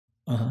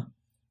Uh-huh.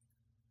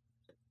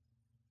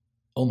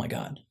 Oh my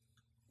God.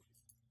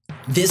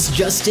 This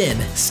just in,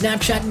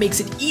 Snapchat makes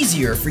it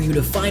easier for you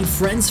to find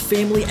friends,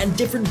 family, and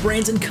different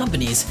brands and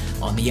companies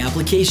on the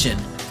application.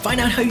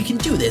 Find out how you can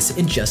do this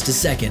in just a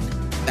second.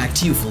 Back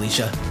to you,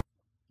 Felicia.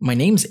 My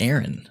name's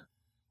Aaron.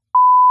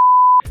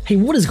 Hey,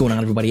 what is going on,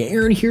 everybody?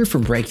 Aaron here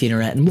from Break the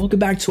Internet, and welcome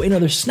back to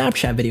another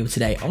Snapchat video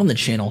today on the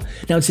channel.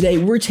 Now today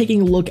we're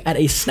taking a look at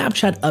a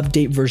Snapchat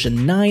update version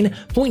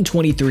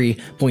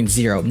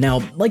 9.23.0.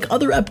 Now, like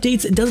other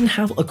updates, it doesn't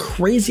have a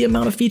crazy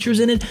amount of features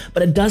in it,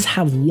 but it does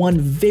have one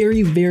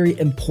very, very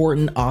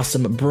important,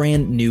 awesome,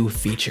 brand new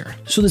feature.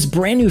 So this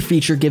brand new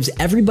feature gives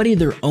everybody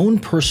their own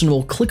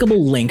personal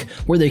clickable link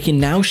where they can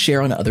now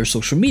share on other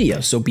social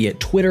media. So be it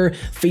Twitter,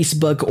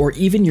 Facebook, or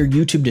even your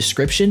YouTube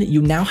description,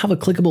 you now have a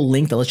clickable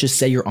link that, let's just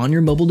say, you're on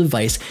your mobile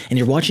device and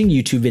you're watching a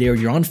YouTube video,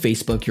 you're on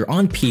Facebook, you're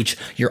on Peach,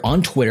 you're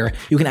on Twitter,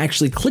 you can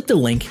actually click the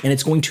link and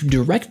it's going to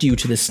direct you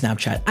to the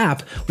Snapchat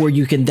app where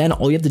you can then,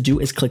 all you have to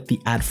do is click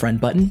the add friend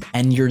button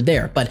and you're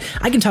there. But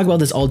I can talk about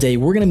this all day.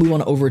 We're going to move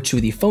on over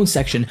to the phone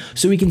section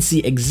so we can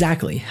see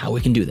exactly how we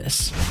can do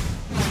this.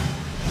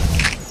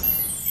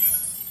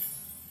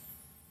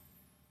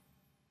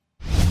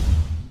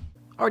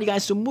 Alrighty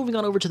guys, so moving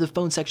on over to the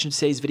phone section of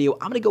today's video,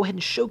 I'm going to go ahead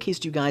and showcase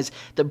to you guys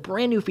the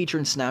brand new feature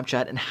in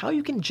Snapchat and how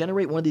you can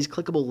generate one of these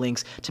clickable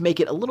links to make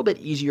it a little bit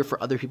easier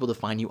for other people to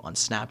find you on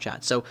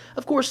Snapchat. So,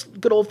 of course,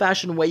 good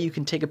old-fashioned way, you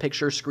can take a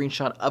picture,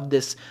 screenshot of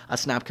this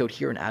snap code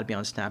here and add me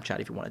on Snapchat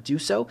if you want to do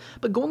so.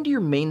 But going to your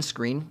main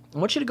screen, I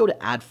want you to go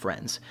to Add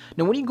Friends.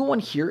 Now, when you go on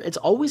here, it's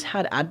always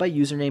had Add by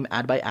Username,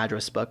 Add by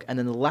Address Book, and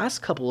then the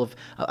last couple of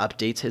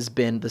updates has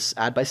been this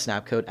Add by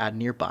Snap Code, Add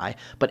Nearby.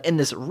 But in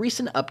this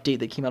recent update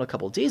that came out a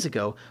couple of days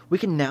ago, we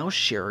can now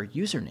share our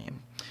username.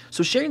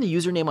 So sharing the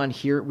username on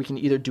here, we can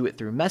either do it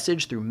through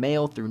message, through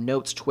mail, through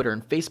notes, Twitter,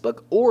 and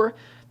Facebook, or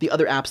the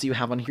other apps that you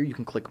have on here, you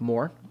can click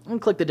more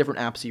and click the different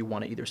apps you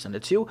want to either send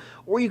it to,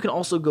 or you can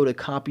also go to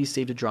copy,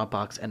 save to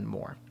Dropbox, and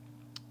more.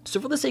 So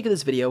for the sake of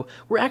this video,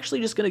 we're actually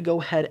just going to go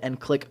ahead and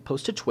click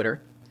post to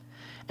Twitter.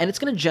 And it's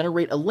going to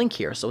generate a link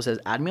here. So it says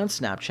add me on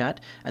Snapchat,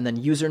 and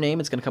then username,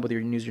 it's going to come with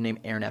your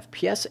username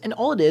AaronFPS, and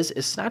all it is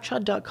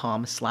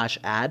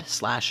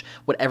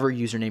snapchat.com/add/whatever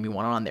username you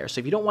want on there. So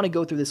if you don't want to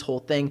go through this whole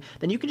thing,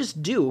 then you can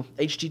just do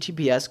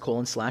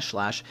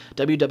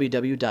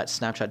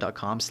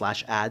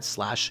https://www.snapchat.com/add/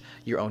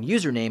 your own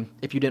username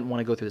if you didn't want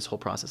to go through this whole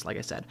process, like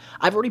I said.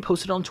 I've already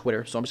posted on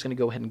Twitter, so I'm just going to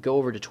go ahead and go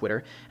over to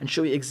Twitter and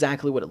show you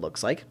exactly what it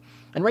looks like.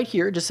 And right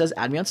here, it just says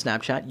add me on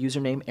Snapchat,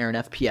 username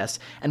AaronFPS.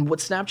 And what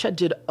Snapchat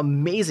did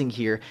amazing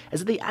here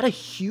is that they add a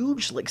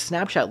huge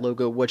Snapchat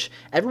logo, which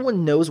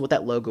everyone knows what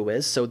that logo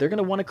is, so they're going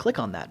to want to click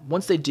on that.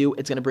 Once they do,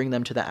 it's going to bring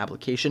them to that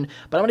application.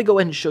 But I'm going to go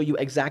ahead and show you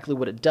exactly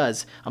what it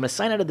does. I'm going to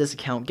sign out of this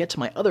account, get to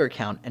my other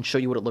account, and show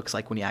you what it looks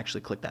like when you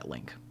actually click that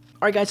link.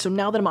 Alright guys, so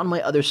now that I'm on my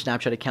other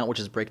Snapchat account, which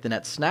is Break the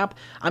Net Snap,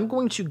 I'm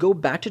going to go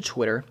back to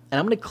Twitter, and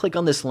I'm going to click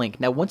on this link.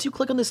 Now, once you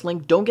click on this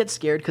link, don't get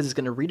scared because it's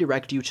going to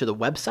redirect you to the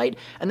website,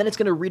 and then it's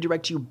going to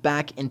redirect you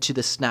back into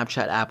the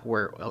Snapchat app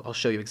where I'll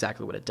show you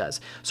exactly what it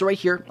does. So right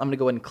here, I'm going to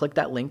go ahead and click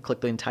that link,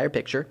 click the entire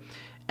picture,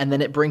 and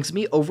then it brings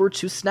me over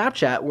to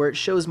Snapchat where it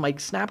shows my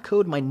snap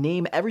code, my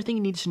name, everything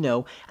you need to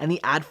know, and the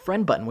add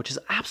friend button, which is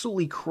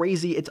absolutely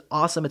crazy. It's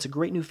awesome. It's a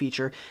great new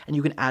feature, and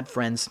you can add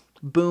friends.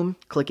 Boom,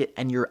 click it,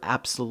 and you're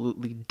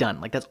absolutely done.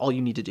 Like, that's all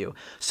you need to do.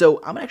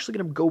 So I'm actually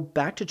going to go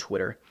back to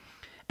Twitter,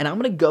 and I'm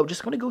going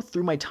to go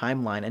through my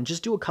timeline and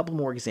just do a couple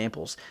more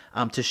examples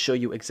to show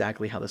you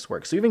exactly how this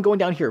works. So even going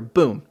down here,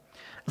 boom.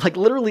 Like,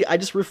 literally, I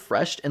just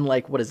refreshed, and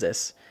like, what is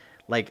this?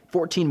 Like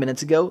 14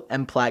 minutes ago,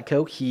 M.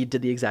 Platco, he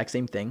did the exact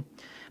same thing.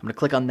 I'm going to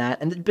click on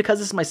that, and because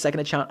this is my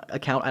second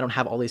account, I don't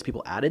have all these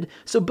people added.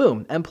 So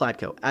boom, M.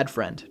 Platco, add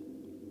friend.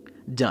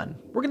 Done.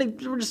 We're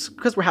just,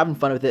 because we're having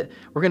fun with it,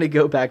 we're going to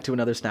go back to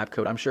another snap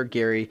code. I'm sure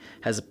Gary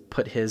has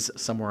put his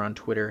somewhere on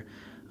Twitter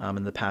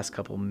in the past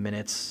couple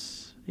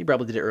minutes. He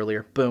probably did it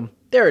earlier. Boom.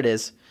 There it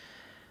is.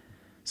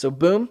 So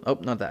boom. Oh,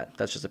 not that.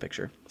 That's just a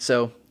picture.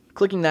 So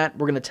clicking that,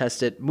 we're going to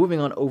test it. Moving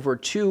on over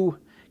to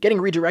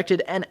getting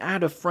redirected and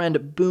add a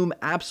friend. Boom.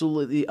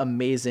 Absolutely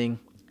amazing.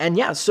 And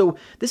yeah, so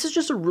this is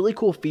just a really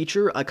cool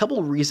feature. A couple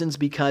of reasons,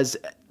 because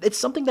it's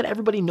something that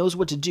everybody knows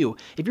what to do.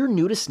 If you're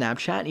new to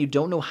Snapchat and you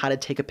don't know how to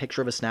take a picture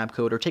of a snap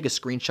code or take a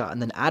screenshot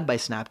and then add by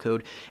snap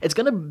code, it's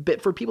going to be,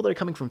 for people that are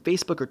coming from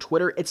Facebook or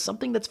Twitter, it's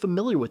something that's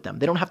familiar with them.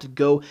 They don't have to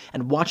go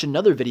and watch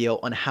another video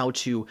on how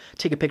to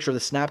take a picture of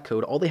the snap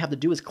code. All they have to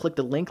do is click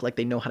the link like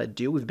they know how to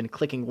do. We've been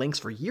clicking links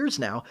for years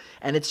now,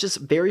 and it's just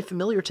very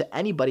familiar to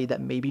anybody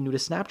that may be new to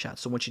Snapchat.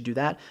 So once you do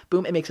that,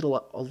 boom, it makes it a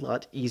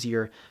lot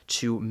easier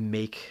to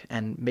make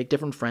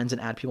different friends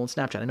and add people on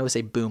Snapchat. I know I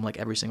say boom like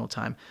every single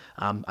time.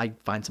 I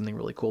find something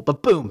really cool,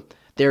 but boom,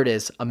 there it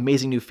is.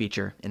 Amazing new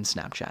feature in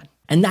Snapchat.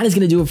 And that is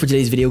going to do it for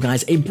today's video,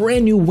 guys. A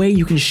brand new way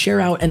you can share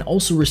out and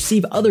also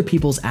receive other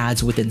people's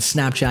ads within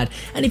Snapchat.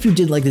 And if you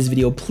did like this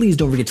video, please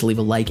don't forget to leave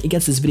a like. It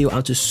gets this video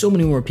out to so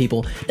many more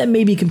people that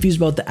may be confused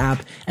about the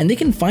app, and they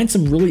can find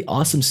some really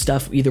awesome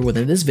stuff either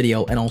within this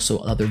video and also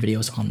other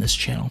videos on this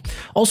channel.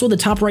 Also, at the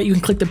top right, you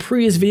can click the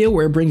previous video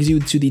where it brings you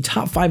to the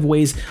top 5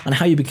 ways on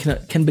how you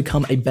can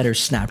become a better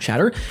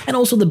Snapchatter. And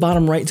also the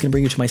bottom right, it's going to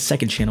bring you to my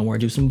second channel where I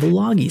do some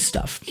vloggy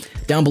stuff.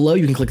 Down below,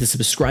 you can click the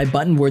subscribe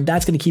button where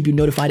that's going to keep you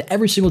notified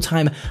every single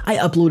time I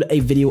upload a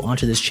video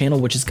onto this channel,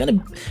 which is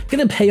gonna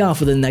pay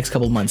off within the next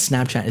couple of months.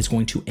 Snapchat is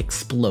going to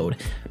explode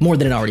more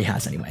than it already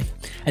has anyway.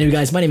 Anyway,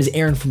 guys, my name is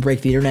Aaron from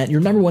Break the Internet,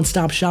 your #1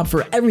 stop shop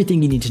for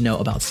everything you need to know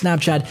about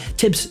Snapchat,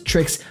 tips,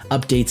 tricks,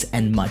 updates,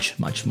 and much,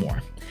 much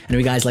more.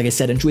 Anyway, guys, like I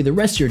said, enjoy the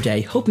rest of your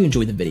day. Hope you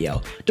enjoyed the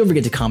video. Don't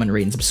forget to comment,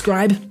 rate, and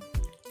subscribe,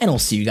 and I'll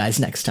see you guys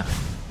next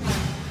time.